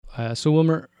So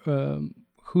Wilmer,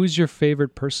 who's your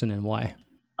favorite person and why?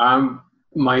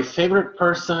 My favorite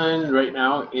person right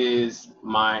now is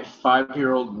my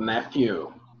 5-year-old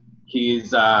nephew.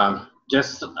 He's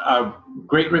just a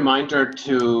great reminder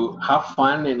to have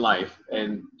fun in life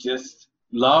and just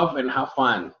love and have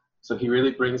fun. So he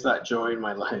really brings that joy in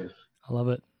my life. I love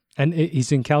it. And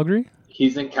he's in Calgary?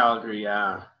 He's in Calgary,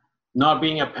 yeah. Not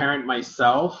being a parent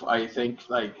myself, I think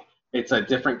like it's a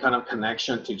different kind of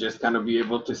connection to just kind of be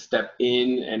able to step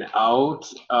in and out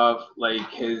of like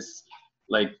his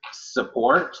like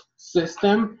support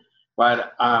system.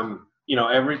 But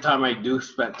every time I do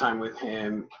spend time with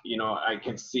him, I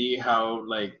can see how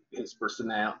like his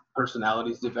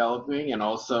personality is developing, and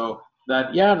also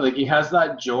that yeah, like he has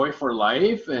that joy for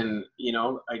life, and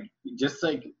I just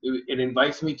like it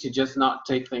invites me to just not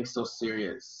take things so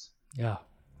serious. Yeah.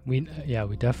 We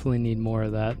definitely need more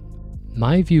of that.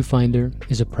 My Viewfinder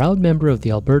is a proud member of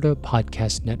the Alberta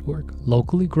Podcast Network,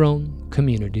 locally grown,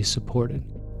 community supported.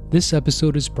 This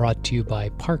episode is brought to you by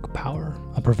Park Power,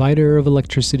 a provider of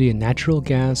electricity and natural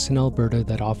gas in Alberta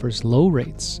that offers low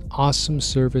rates, awesome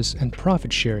service, and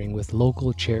profit sharing with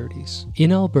local charities.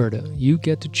 In Alberta, you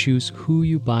get to choose who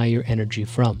you buy your energy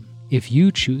from. If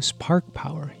you choose Park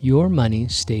Power, your money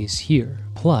stays here.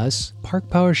 Plus, Park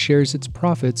Power shares its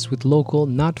profits with local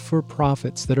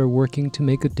not-for-profits that are working to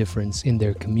make a difference in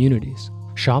their communities.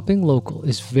 Shopping local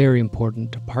is very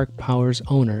important to Park Power's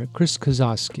owner, Chris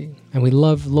Kozowski, and we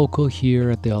love local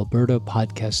here at the Alberta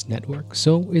Podcast Network,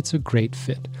 so it's a great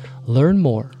fit. Learn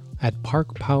more at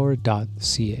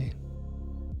parkpower.ca.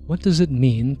 What does it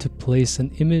mean to place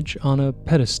an image on a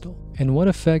pedestal, and what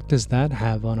effect does that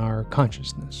have on our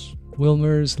consciousness?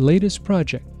 Wilmer's latest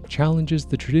project challenges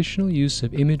the traditional use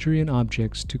of imagery and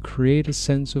objects to create a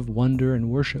sense of wonder and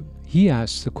worship. He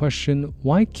asks the question,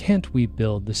 why can't we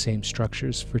build the same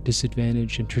structures for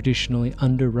disadvantaged and traditionally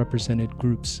underrepresented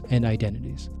groups and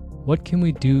identities? What can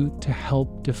we do to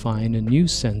help define a new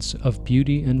sense of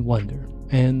beauty and wonder?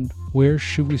 And where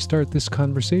should we start this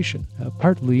conversation?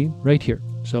 Partly right here.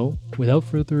 So, without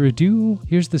further ado,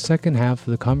 here's the second half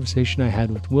of the conversation I had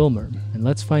with Wilmer, and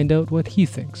let's find out what he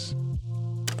thinks.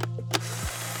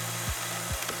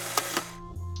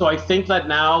 So I think that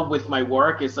now with my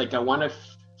work, it's like I want to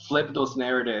flip those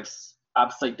narratives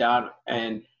upside down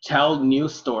and tell new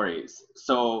stories.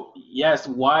 So yes,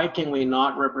 why can we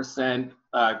not represent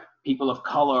people of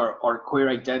color or queer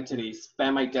identities,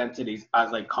 femme identities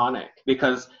as iconic?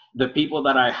 Because the people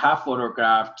that I have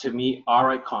photographed to me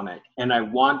are iconic, and I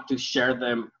want to share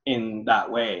them in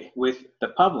that way with the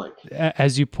public.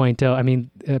 As you point out, I mean,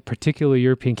 particularly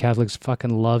European Catholics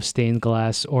fucking love stained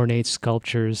glass, ornate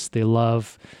sculptures. They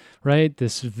love, right,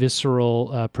 this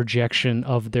visceral projection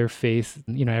of their faith.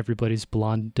 Everybody's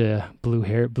blonde, blue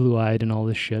hair, blue-eyed, and all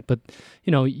this shit. But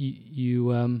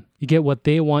you get what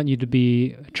they want you to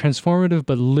be, transformative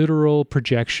but literal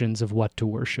projections of what to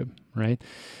worship, right?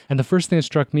 And the first thing that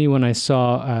struck me when I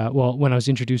saw, when I was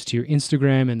introduced to your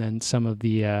Instagram and then some of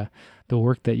the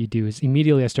work that you do, is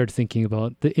immediately I started thinking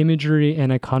about the imagery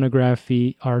and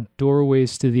iconography are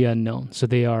doorways to the unknown. So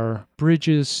they are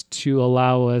bridges to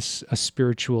allow us a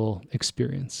spiritual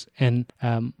experience. And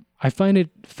I find it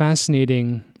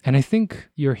fascinating, and I think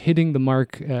you're hitting the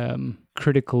mark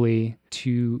critically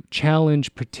to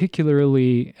challenge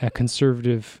particularly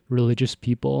conservative religious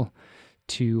people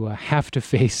to have to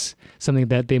face something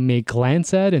that they may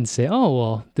glance at and say, oh,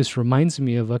 well, this reminds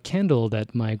me of a candle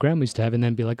that my grandma used to have, and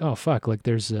then be like, oh, fuck, like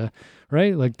there's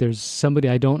there's somebody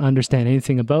I don't understand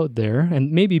anything about there,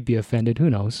 and maybe be offended, who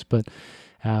knows, but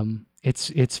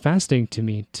it's fascinating to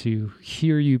me to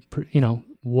hear you,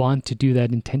 want to do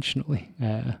that intentionally,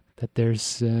 that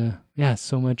there's,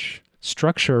 so much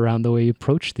structure around the way you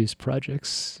approach these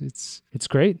projects. It's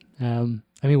great.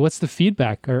 I mean, what's the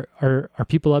feedback? Are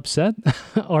people upset,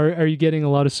 or are you getting a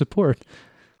lot of support?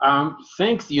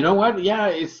 Thanks. You know what? Yeah,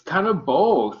 it's kind of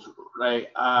both. Like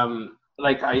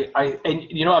I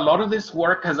a lot of this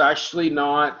work has actually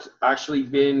not actually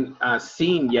been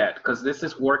seen yet, because this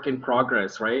is work in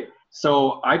progress, right?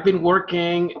 So I've been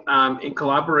working in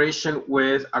collaboration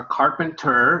with a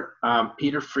carpenter,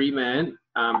 Peter Freeman,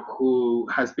 who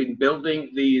has been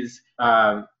building these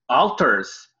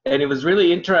altars. And it was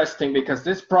really interesting because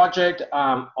this project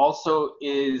also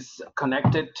is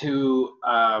connected to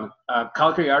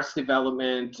Calgary Arts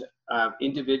Development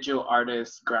individual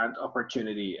artist grant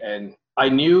opportunity. And I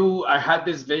knew I had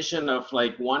this vision of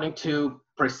like wanting to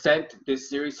present this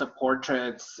series of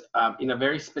portraits in a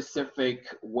very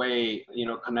specific way,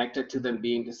 connected to them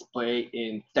being displayed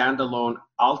in standalone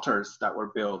altars that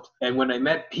were built. And when I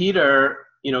met Peter,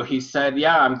 he said,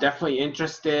 yeah, I'm definitely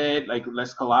interested. Like,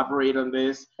 let's collaborate on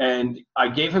this. And I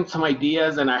gave him some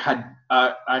ideas, and I had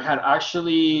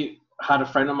actually had a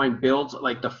friend of mine build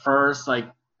like the first like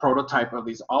prototype of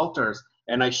these altars,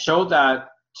 and I showed that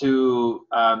to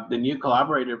the new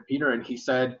collaborator, Peter, and he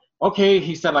said, okay.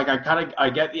 He said, like, I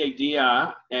get the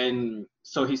idea, and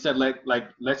so he said,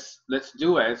 let's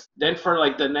do it. Then for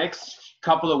like the next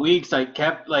couple of weeks, I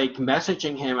kept like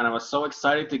messaging him, and I was so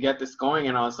excited to get this going,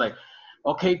 and I was like,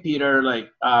 okay, Peter, like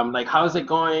how's it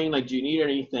going? Like, do you need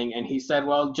anything? And he said,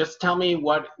 well, just tell me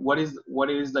what it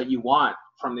is that you want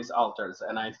from these altars.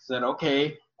 And I said,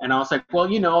 okay. And I was like, well,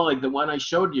 like the one I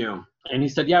showed you. And he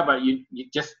said, yeah, but you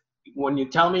just, when you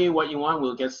tell me what you want,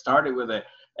 we'll get started with it.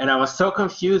 And I was so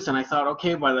confused, and I thought,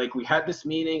 okay, but like we had this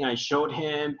meeting, I showed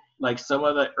him like some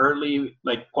of the early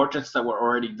like portraits that were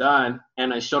already done,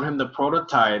 and I showed him the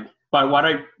prototype. But what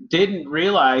I didn't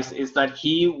realize is that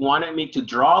he wanted me to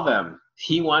draw them.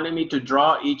 He wanted me to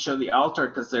draw each of the altar,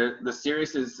 because the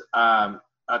series is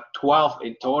 12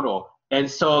 in total. And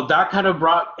so that kind of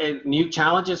brought new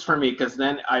challenges for me, because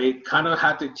then I kind of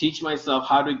had to teach myself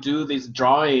how to do these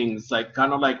drawings, like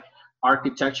kind of like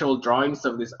architectural drawings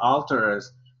of these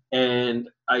altars. And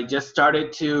I just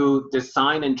started to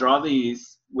design and draw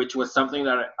these, which was something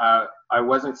that I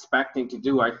wasn't expecting to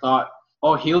do. I thought,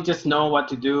 oh, he'll just know what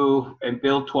to do and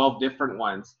build 12 different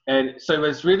ones. And so it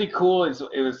was really cool.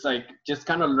 It was like just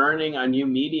kind of learning a new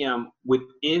medium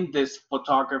within this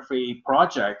photography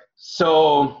project.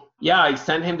 So yeah, I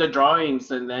sent him the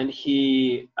drawings, and then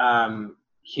he's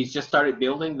just started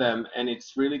building them, and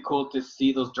it's really cool to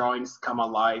see those drawings come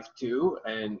alive too.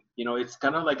 And it's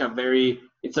kind of like a very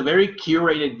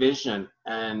curated vision,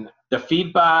 and the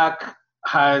feedback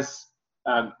has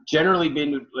generally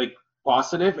been like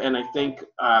positive, and I think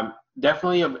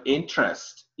definitely of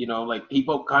interest. Like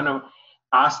people kind of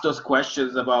ask those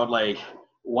questions about like,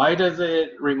 why does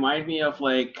it remind me of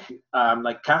like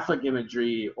Catholic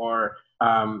imagery, or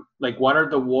like what are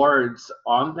the words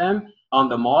on them, on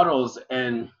the models.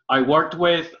 And I worked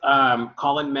with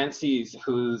Colin Menzies,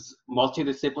 who's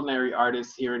multidisciplinary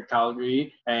artist here in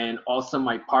Calgary, and also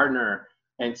my partner.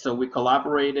 And so we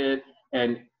collaborated,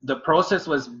 and the process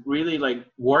was really like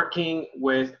working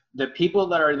with the people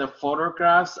that are in the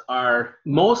photographs are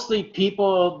mostly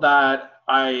people that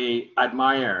I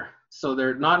admire. So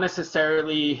they're not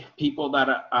necessarily people that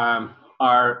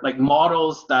are like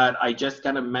models that I just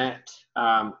kind of met,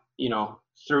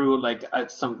 through like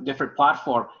some different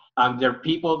platform. They're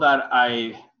people that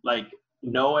I like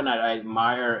know and I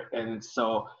admire. And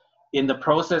so in the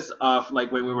process of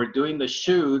like when we were doing the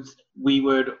shoots, we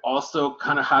would also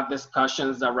kind of have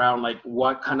discussions around like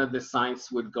what kind of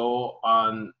designs would go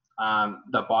on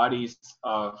the bodies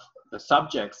of the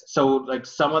subjects. So like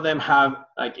some of them have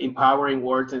like empowering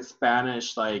words in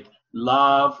Spanish, like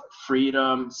love,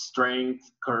 freedom,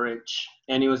 strength, courage.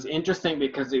 And it was interesting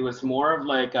because it was more of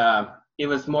like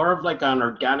an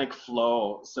organic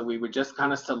flow. So we would just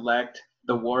kind of select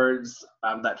the words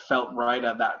that felt right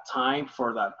at that time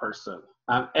for that person.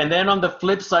 And then on the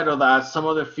flip side of that, some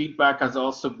of the feedback has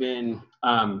also been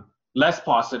less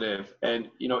positive. And,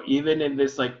 even in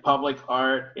this like public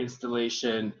art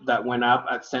installation that went up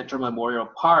at Central Memorial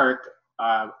Park,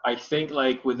 I think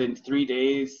like within 3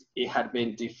 days it had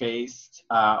been defaced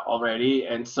already.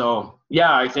 And so,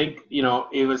 yeah, I think,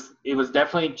 it was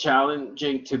definitely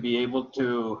challenging to be able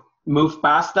to move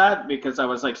past that, because I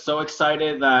was like so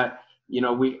excited that,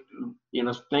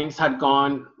 things had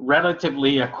gone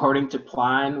relatively according to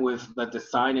plan with the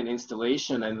design and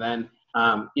installation. And then,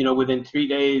 within 3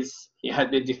 days it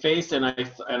had been defaced. And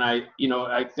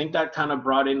I think that kind of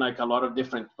brought in like a lot of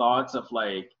different thoughts of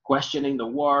like questioning the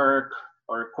work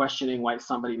or questioning why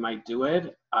somebody might do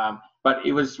it. But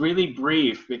it was really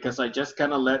brief because I just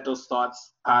kind of let those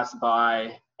thoughts pass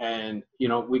by, and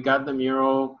we got the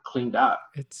mural cleaned up.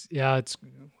 It's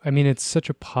such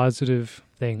a positive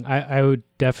thing. I would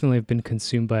definitely have been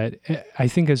consumed by it. I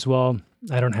think as well,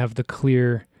 I don't have the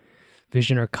clear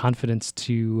vision or confidence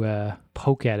to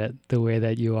poke at it the way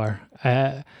that you are.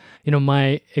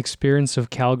 My experience of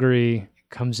Calgary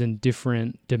comes in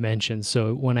different dimensions.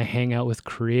 So when I hang out with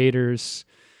creators,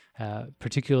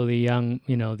 particularly young,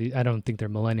 I don't think they're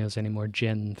millennials anymore,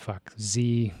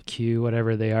 Z, Q,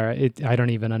 whatever they are. I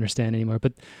don't even understand anymore.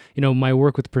 But, my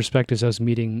work with Perspectives, I was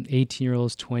meeting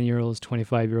 18-year-olds, 20-year-olds,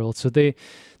 25-year-olds. So they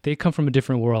come from a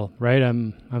different world, right?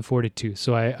 I'm 42.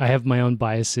 So I have my own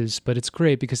biases, but it's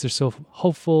great because they're so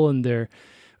hopeful and they're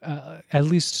at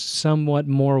least somewhat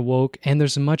more woke, and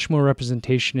there's much more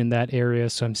representation in that area.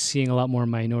 So I'm seeing a lot more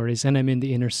minorities, and I'm in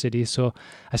the inner city. So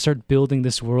I start building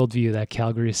this worldview that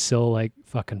Calgary is so like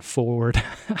fucking forward.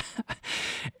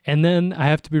 And then I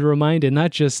have to be reminded,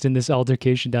 not just in this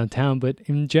altercation downtown, but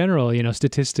in general,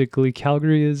 statistically,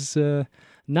 Calgary is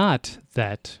not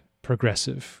that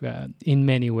progressive in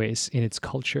many ways in its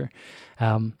culture.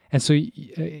 And so,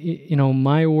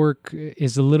 my work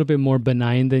is a little bit more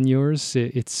benign than yours.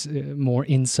 It's more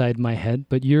inside my head,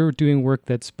 but you're doing work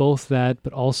that's both that,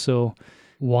 but also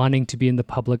wanting to be in the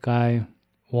public eye,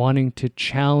 wanting to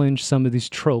challenge some of these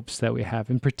tropes that we have.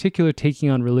 In particular, taking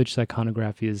on religious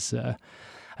iconography is,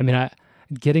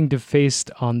 getting defaced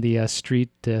on the street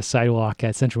sidewalk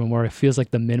at Central Memorial feels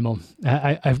like the minimum.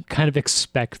 I kind of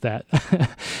expect that.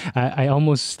 I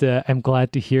almost am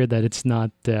glad to hear that it's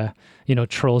not,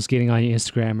 trolls getting on your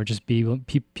Instagram or just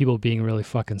people being really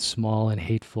fucking small and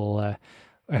hateful.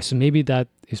 So maybe that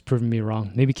is proving me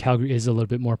wrong. Maybe Calgary is a little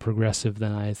bit more progressive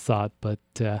than I thought, but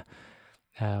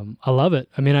I love it.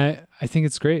 I think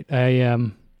it's great.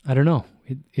 I don't know.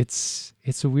 It's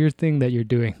a weird thing that you're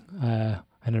doing.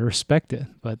 And I respect it,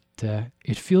 but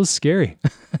it feels scary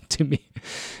to me.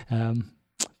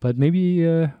 But maybe,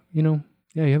 you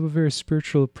have a very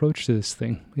spiritual approach to this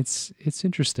thing. It's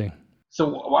interesting.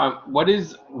 So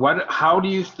how do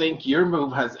you think your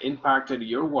move has impacted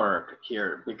your work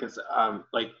here? Because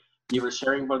like you were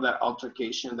sharing about that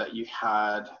altercation that you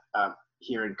had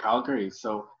here in Calgary.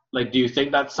 So like, do you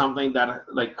think that's something that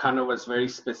like kind of was very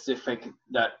specific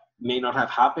that may not have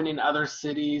happened in other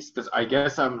cities? Because I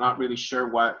guess I'm not really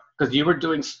sure because you were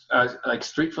doing like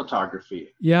street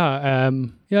photography. Yeah,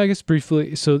 I guess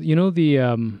briefly. So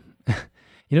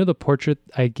the portrait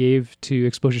I gave to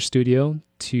Exposure Studio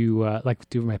to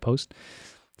do my post.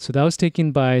 So that was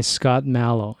taken by Scott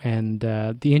Mallow, and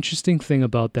the interesting thing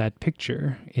about that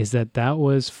picture is that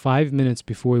was 5 minutes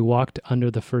before we walked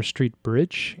under the First Street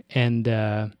Bridge, and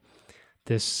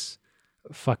this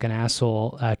fucking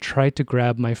asshole tried to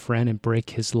grab my friend and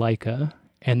break his Leica,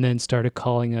 and then started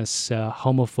calling us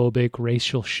homophobic,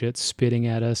 racial shit, spitting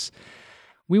at us.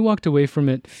 We walked away from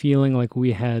it feeling like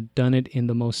we had done it in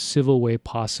the most civil way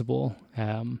possible,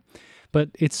 but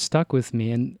it stuck with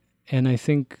me. And I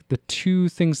think the two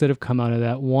things that have come out of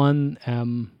that, one,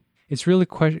 it's really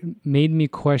made me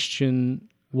question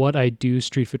what I do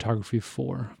street photography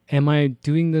for. Am I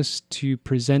doing this to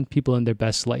present people in their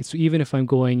best light? So even if I'm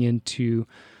going into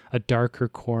a darker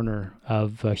corner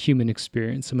of human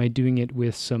experience, am I doing it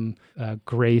with some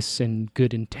grace and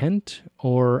good intent?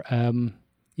 Or,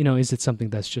 is it something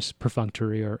that's just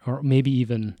perfunctory or maybe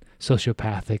even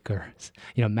sociopathic or,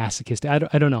 masochistic?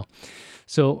 I don't know.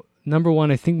 So number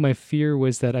one, I think my fear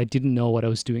was that I didn't know what I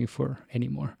was doing for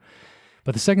anymore.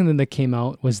 But the second thing that came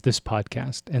out was this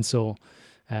podcast. And so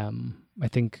I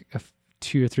think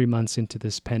 2 or 3 months into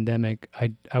this pandemic,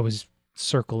 I was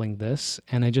circling this,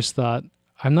 and I just thought,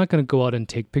 I'm not going to go out and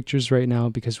take pictures right now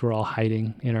because we're all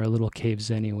hiding in our little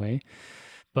caves anyway.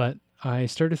 But I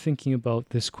started thinking about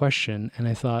this question, and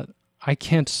I thought, I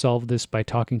can't solve this by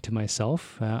talking to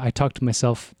myself. I talk to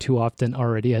myself too often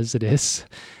already as it is.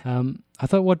 I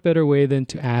thought, what better way than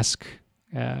to ask,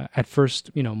 at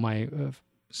first, my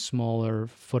smaller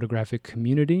photographic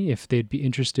community if they'd be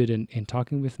interested in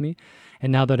talking with me.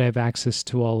 And now that I have access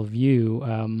to all of you,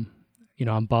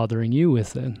 I'm bothering you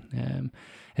with it.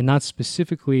 And not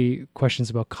specifically questions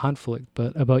about conflict,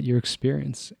 but about your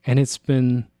experience. And it's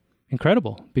been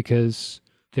incredible because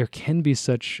there can be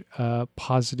such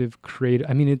positive creative,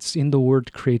 it's in the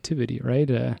word creativity, right?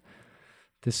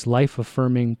 This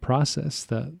life-affirming process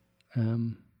that,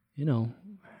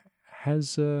 it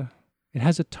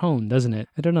has a tone, doesn't it?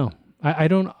 I don't know.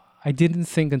 I didn't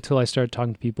think until I started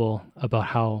talking to people about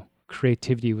how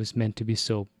creativity was meant to be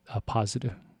so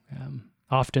positive.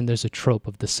 Often there's a trope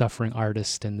of the suffering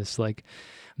artist and this like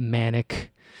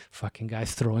manic fucking guy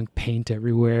throwing paint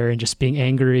everywhere and just being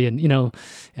angry and,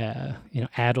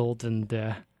 addled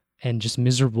and just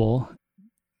miserable.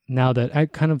 Now that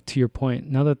to your point,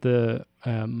 now that the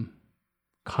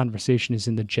conversation is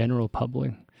in the general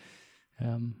public,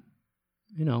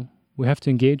 we have to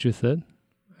engage with it.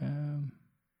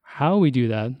 How we do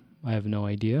that, I have no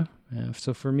idea.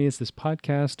 So for me, it's this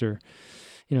podcast or,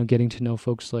 getting to know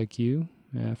folks like you.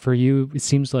 For you, it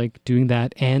seems like doing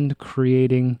that and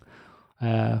creating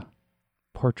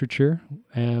portraiture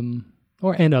and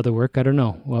other work. I don't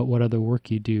know what other work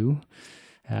you do.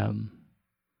 And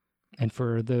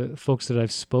for the folks that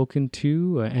I've spoken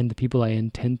to and the people I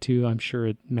intend to, I'm sure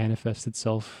it manifests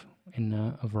itself in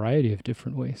a variety of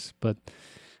different ways. But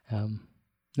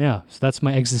so that's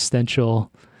my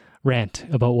existential rant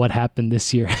about what happened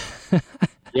this year.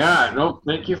 Yeah, no,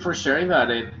 thank you for sharing that.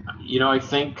 I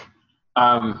think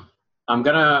um, I'm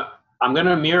gonna I'm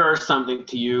gonna mirror something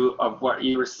to you of what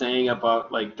you were saying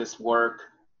about like this work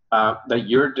that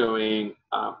you're doing,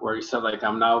 where you said like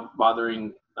I'm now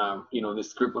bothering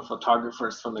this group of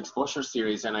photographers from the exposure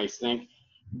series, and I think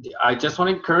I just want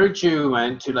to encourage you,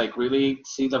 man, to like really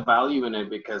see the value in it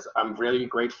because I'm really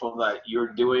grateful that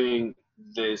you're doing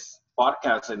this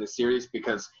podcast and this series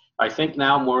because I think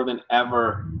now more than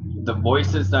ever, the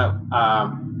voices that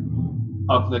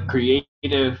of the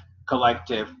creative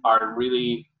collective are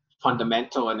really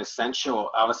fundamental and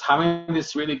essential. I was having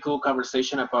this really cool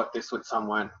conversation about this with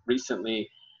someone recently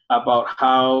about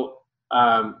how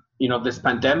this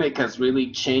pandemic has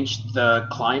really changed the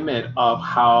climate of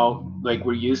how like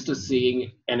we're used to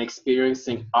seeing and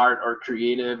experiencing art or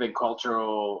creative and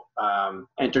cultural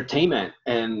entertainment,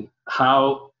 and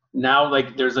how now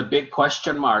like there's a big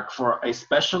question mark for,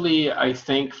 especially I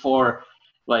think for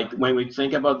like when we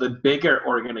think about the bigger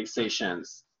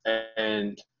organizations.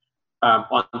 And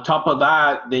on top of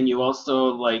that, then you also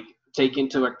like take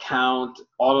into account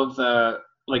all of the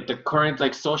like the current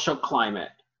like social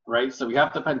climate, right? So we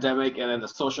have the pandemic and then the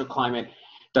social climate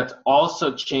that's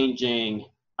also changing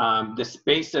the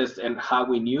spaces and how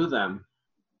we knew them.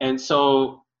 And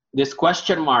so this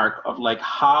question mark of like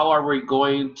how are we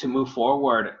going to move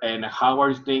forward and how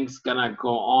are things gonna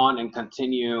go on and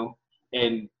continue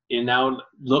in now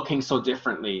looking so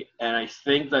differently. And I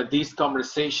think that these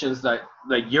conversations that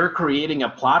you're creating a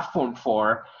platform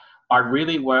for are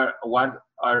really what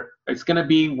are it's gonna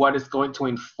be what is going to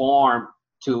inform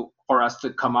to for us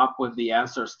to come up with the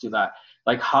answers to that.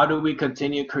 Like how do we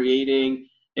continue creating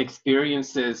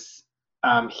experiences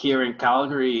here in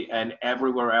Calgary and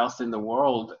everywhere else in the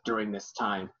world during this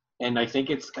time. And I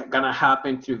think it's going to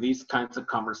happen through these kinds of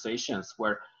conversations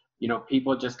where,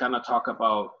 people just kind of talk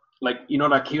about, like,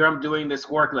 like here I'm doing this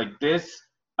work, like this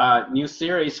new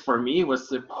series for me was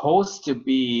supposed to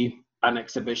be an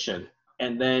exhibition.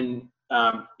 And then,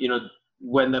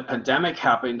 when the pandemic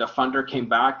happened, the funder came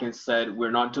back and said,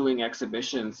 we're not doing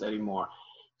exhibitions anymore.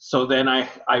 So then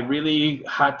I really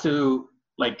had to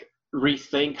like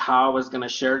rethink how I was going to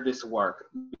share this work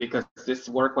because this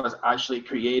work was actually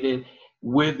created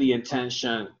with the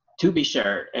intention to be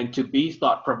shared and to be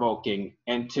thought provoking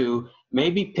and to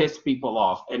maybe piss people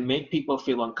off and make people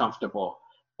feel uncomfortable.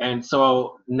 And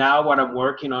so now what I'm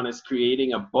working on is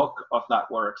creating a book of that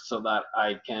work so that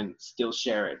I can still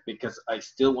share it because I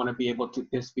still want to be able to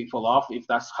piss people off if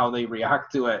that's how they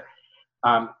react to it.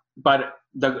 But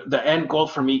the end goal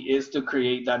for me is to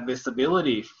create that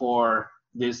visibility for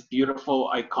these beautiful,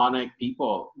 iconic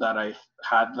people that I've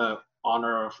had the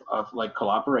honor of like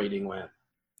collaborating with.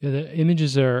 Yeah, the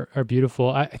images are beautiful.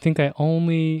 I think I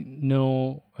only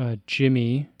know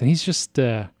Jimmy, and he's just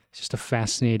a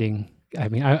fascinating. I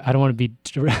mean, I don't want to be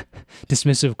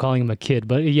dismissive of calling him a kid,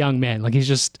 but a young man. Like he's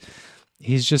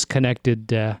just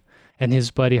connected, and his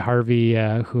buddy Harvey,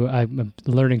 who I'm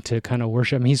learning to kind of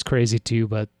worship. I mean, he's crazy too,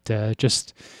 but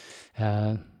just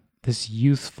this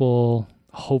youthful,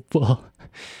 hopeful.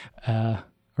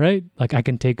 Right? Like I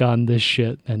can take on this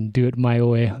shit and do it my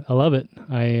way. I love it.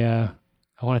 I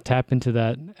want to tap into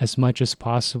that as much as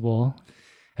possible.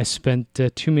 I spent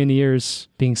too many years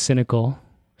being cynical,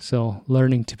 so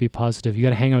learning to be positive. You got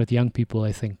to hang out with young people,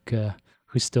 I think,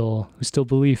 who still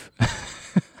believe.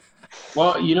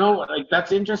 Well, like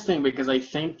that's interesting because I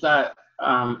think that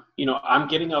I'm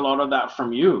getting a lot of that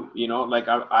from you. Like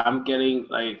I'm getting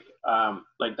like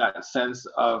that sense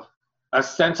of a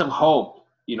sense of hope,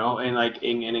 and like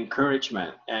in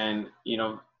encouragement, and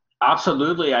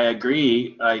absolutely, I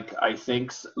agree. Like I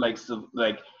think like so,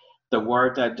 like the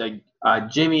work that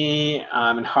Jimmy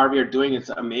and Harvey are doing is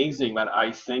amazing, but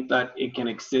I think that it can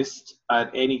exist at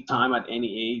any time, at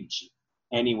any age,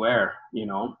 anywhere.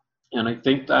 And I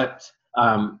think that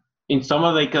in some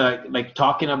of like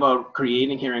talking about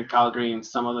creating here in Calgary and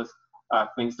some of the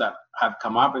things that have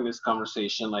come up in this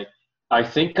conversation, like I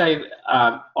think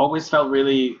I always felt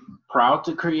really proud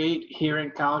to create here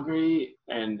in Calgary,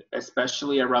 and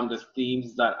especially around the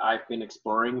themes that I've been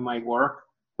exploring in my work.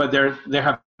 But there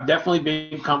have definitely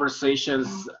been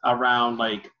conversations around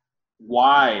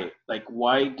why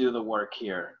do the work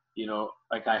here?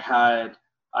 Like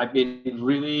I've been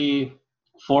really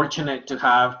fortunate to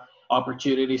have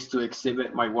opportunities to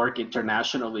exhibit my work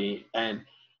internationally, and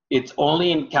it's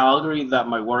only in Calgary that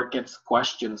my work gets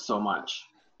questioned so much.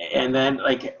 And then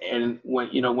and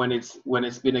when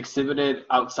it's been exhibited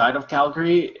outside of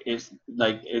Calgary, it's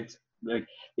like it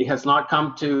has not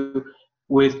come to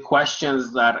with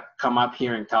questions that come up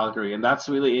here in Calgary, and that's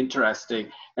really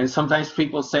interesting. And sometimes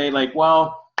people say like,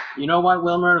 well, You know what,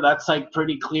 Wilmer? That's like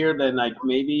pretty clear. Then like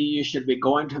maybe you should be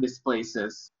going to these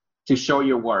places to show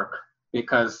your work,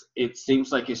 because it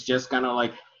seems like it's just kind of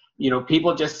like,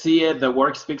 people just see it. The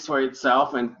work speaks for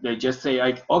itself, and they just say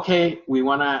like, okay, we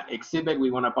want to exhibit,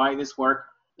 we want to buy this work.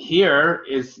 Here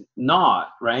is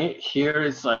not right. Here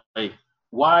is like,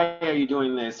 why are you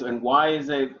doing this, and why is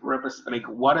it like,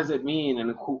 what does it mean,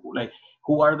 and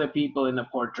who are the people in the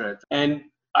portraits? And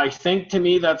I think to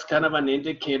me that's kind of an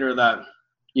indicator that,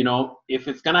 if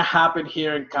it's going to happen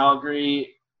here in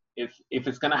Calgary, if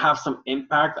it's going to have some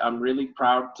impact, I'm really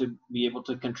proud to be able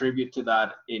to contribute to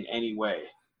that in any way.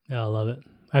 Yeah, I love it.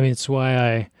 I mean, it's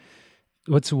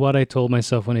what I told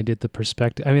myself when I did the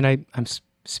perspective. I mean, I'm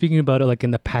speaking about it like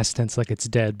in the past tense, like it's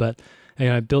dead, but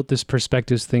I built this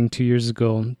perspectives thing 2 years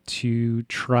ago to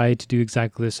try to do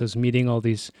exactly this. I was meeting all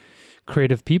these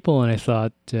creative people, and I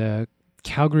thought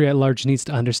Calgary at large needs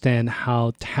to understand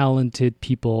how talented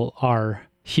people are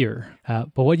here.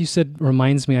 But what you said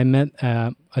reminds me, I met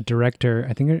a director,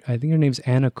 I think her name's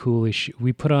Anna Cooley.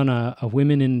 We put on a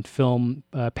women in film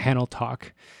panel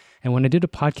talk. And when I did a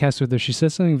podcast with her, she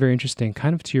said something very interesting,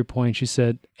 kind of to your point. She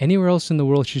said anywhere else in the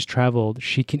world she's traveled,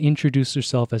 she can introduce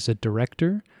herself as a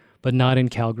director, but not in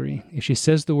Calgary. If she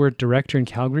says the word director in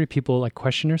Calgary, people like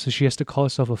question her. So she has to call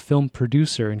herself a film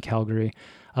producer in Calgary.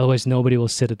 Otherwise, nobody will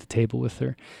sit at the table with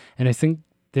her. And I think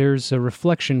there's a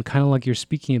reflection, kind of like you're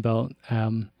speaking about,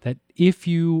 that if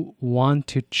you want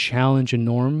to challenge a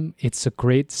norm, it's a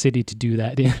great city to do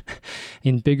that in.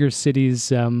 In bigger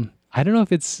cities, I don't know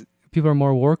if it's people are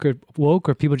more woke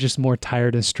or people are just more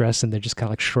tired and stressed and they just kind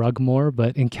of like shrug more.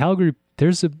 But in Calgary,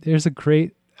 there's a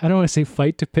great, I don't want to say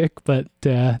fight to pick, but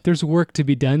there's work to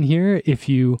be done here if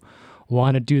you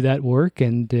want to do that work.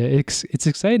 And it's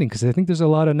exciting because I think there's a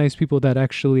lot of nice people that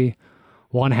actually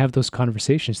want to have those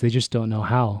conversations. They just don't know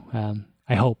how.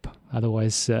 I hope.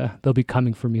 Otherwise, they'll be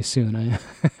coming for me soon.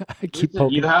 I keep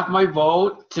hoping. You have my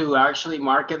vote to actually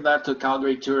market that to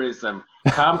Calgary tourism.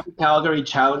 Come to Calgary,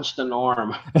 challenge the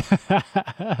norm.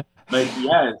 Like,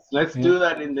 yes, let's do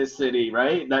that in this city,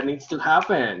 right? That needs to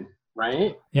happen,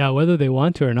 right? Yeah, whether they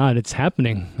want to or not, it's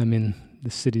happening. I mean,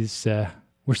 the city's,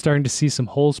 we're starting to see some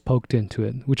holes poked into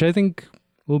it, which I think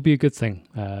will be a good thing.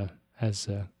 As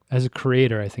a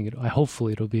creator, I think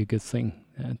hopefully it'll be a good thing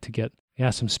to get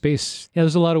some space. Yeah,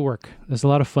 there's a lot of work. There's a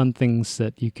lot of fun things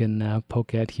that you can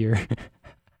poke at here.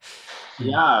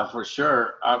 Yeah, for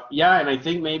sure. And I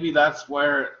think maybe that's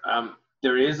where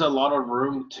there is a lot of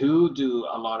room to do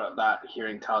a lot of that here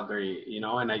in Calgary,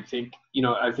 and I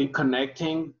think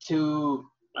connecting to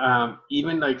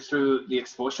even like through the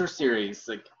exposure series,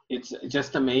 like it's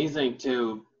just amazing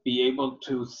to be able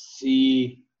to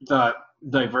see the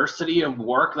diversity of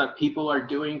work that people are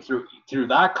doing through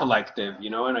that collective,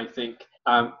 and I think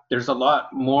there's a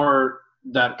lot more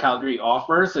that Calgary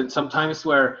offers. And sometimes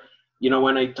where,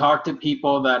 when I talk to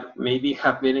people that maybe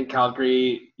have been in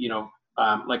Calgary,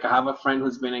 like I have a friend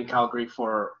who's been in Calgary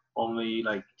for only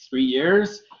like 3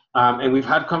 years, and we've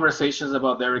had conversations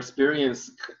about their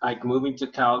experience, like moving to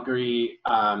Calgary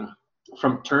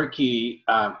from Turkey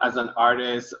as an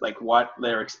artist, like what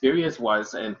their experience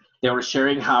was. And they were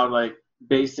sharing how like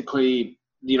basically,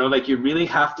 like you really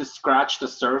have to scratch the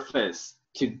surface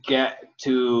to get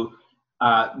to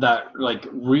that like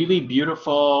really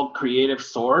beautiful creative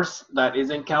source that is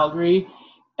in Calgary.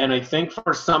 And I think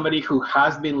for somebody who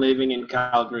has been living in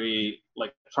Calgary,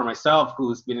 like for myself,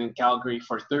 who's been in Calgary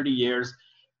for 30 years,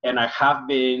 and I have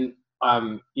been,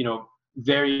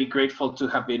 very grateful to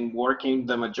have been working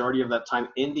the majority of that time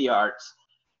in the arts.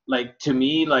 Like to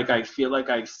me, like I feel like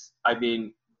I've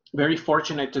been very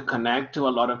fortunate to connect to a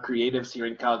lot of creatives here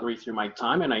in Calgary through my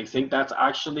time. And I think that's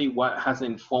actually what has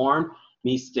informed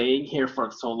me staying here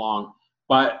for so long.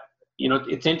 But,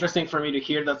 it's interesting for me to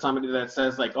hear that somebody that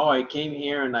says like, oh, I came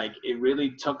here and like, it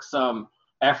really took some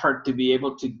effort to be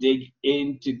able to dig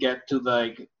in to get to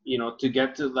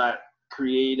that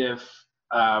creative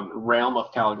realm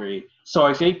of Calgary. So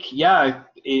I think,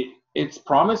 it's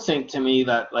promising to me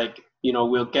that like,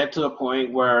 we'll get to a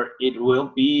point where it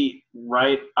will be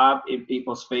right up in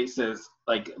people's faces,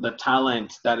 like the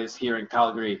talent that is here in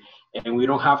Calgary, and we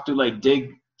don't have to like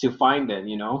dig to find it,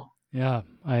 Yeah,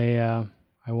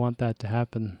 I want that to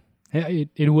happen.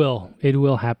 It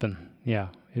will happen. Yeah,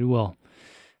 it will.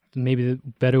 Maybe the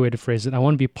better way to phrase it, I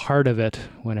want to be part of it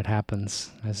when it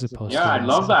happens, as opposed to. Yeah, I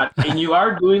love that. And you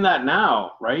are doing that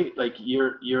now, right? Like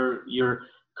you're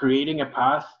creating a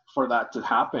path for that to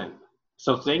happen.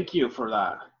 So thank you for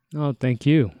that. Oh, thank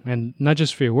you. And not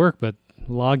just for your work, but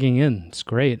logging in. It's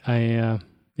great. I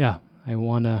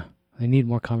need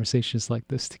more conversations like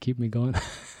this to keep me going.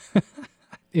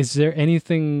 Is there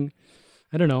anything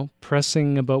I don't know,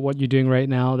 pressing about what you're doing right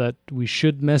now that we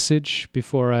should message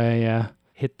before I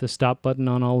hit the stop button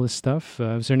on all this stuff?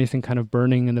 Was there anything kind of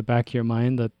burning in the back of your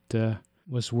mind that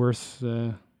was worth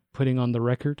putting on the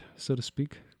record, so to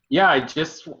speak? Yeah, I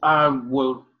just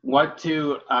will want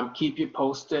to keep you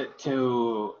posted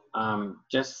to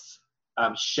just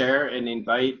share and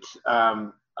invite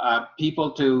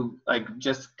people to like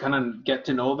just kind of get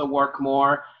to know the work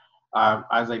more.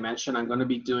 As I mentioned, I'm going to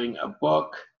be doing a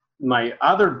book. My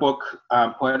other book,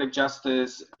 Poetic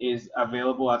Justice, is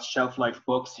available at Shelf Life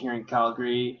Books here in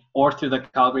Calgary or through the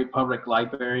Calgary Public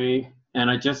Library. And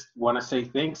I just want to say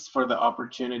thanks for the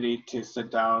opportunity to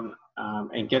sit down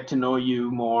and get to know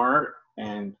you more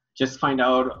and just find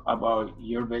out about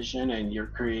your vision and your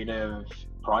creative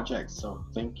projects. So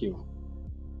thank you.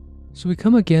 So we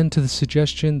come again to the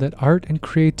suggestion that art and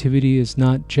creativity is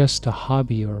not just a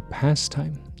hobby or a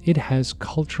pastime. It has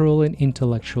cultural and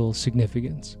intellectual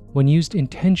significance. When used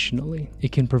intentionally,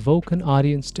 it can provoke an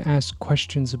audience to ask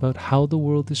questions about how the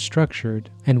world is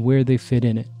structured and where they fit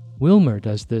in it. Wilmer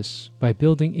does this by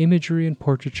building imagery and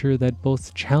portraiture that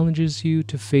both challenges you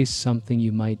to face something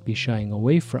you might be shying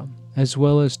away from, as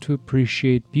well as to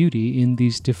appreciate beauty in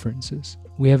these differences.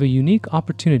 We have a unique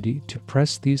opportunity to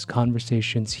press these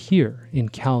conversations here in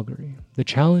Calgary. The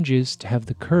challenge is to have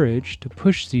the courage to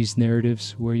push these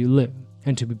narratives where you live,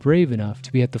 and to be brave enough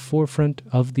to be at the forefront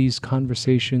of these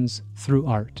conversations through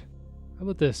art. How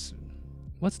about this?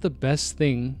 What's the best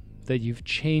thing that you've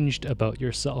changed about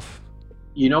yourself?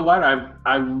 You know what?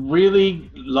 I really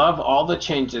love all the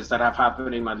changes that have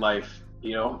happened in my life.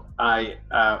 You know, I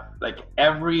like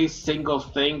every single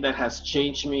thing that has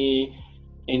changed me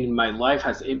in my life,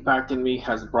 has impacted me,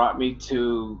 has brought me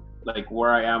to like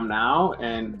where I am now.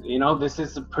 And you know, this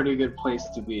is a pretty good place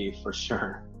to be for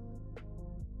sure.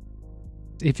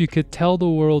 If you could tell the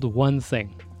world one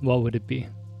thing, what would it be?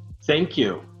 Thank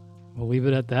you. We'll leave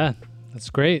it at that.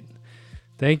 That's great.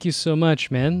 Thank you so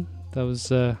much, man. That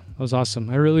was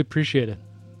awesome. I really appreciate it.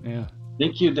 Yeah.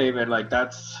 Thank you, David. Like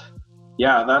that's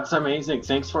amazing.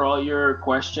 Thanks for all your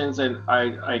questions, and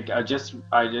I just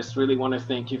really want to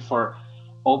thank you for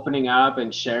opening up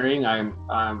and sharing.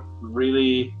 I'm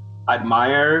really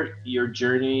admire your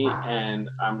journey, and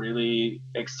I'm really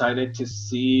excited to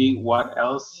see what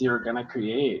else you're gonna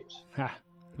create.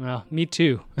 Well, me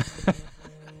too.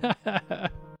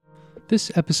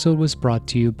 This episode was brought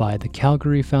to you by the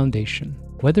Calgary Foundation.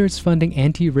 Whether it's funding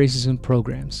anti-racism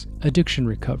programs, addiction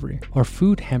recovery, or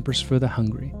food hampers for the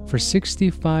hungry, for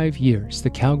 65 years, the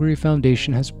Calgary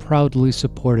Foundation has proudly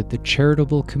supported the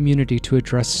charitable community to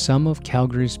address some of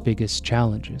Calgary's biggest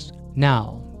challenges.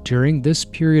 Now, during this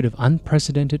period of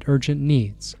unprecedented urgent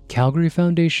needs, Calgary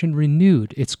Foundation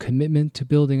renewed its commitment to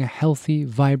building a healthy,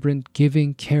 vibrant,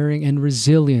 giving, caring, and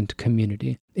resilient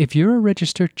community. If you're a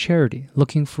registered charity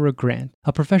looking for a grant,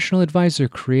 a professional advisor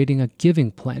creating a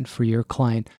giving plan for your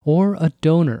client, or a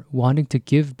donor wanting to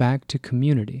give back to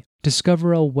community,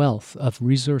 discover a wealth of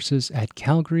resources at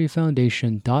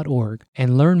calgaryfoundation.org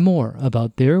and learn more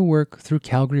about their work through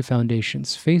Calgary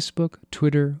Foundation's Facebook,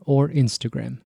 Twitter, or Instagram.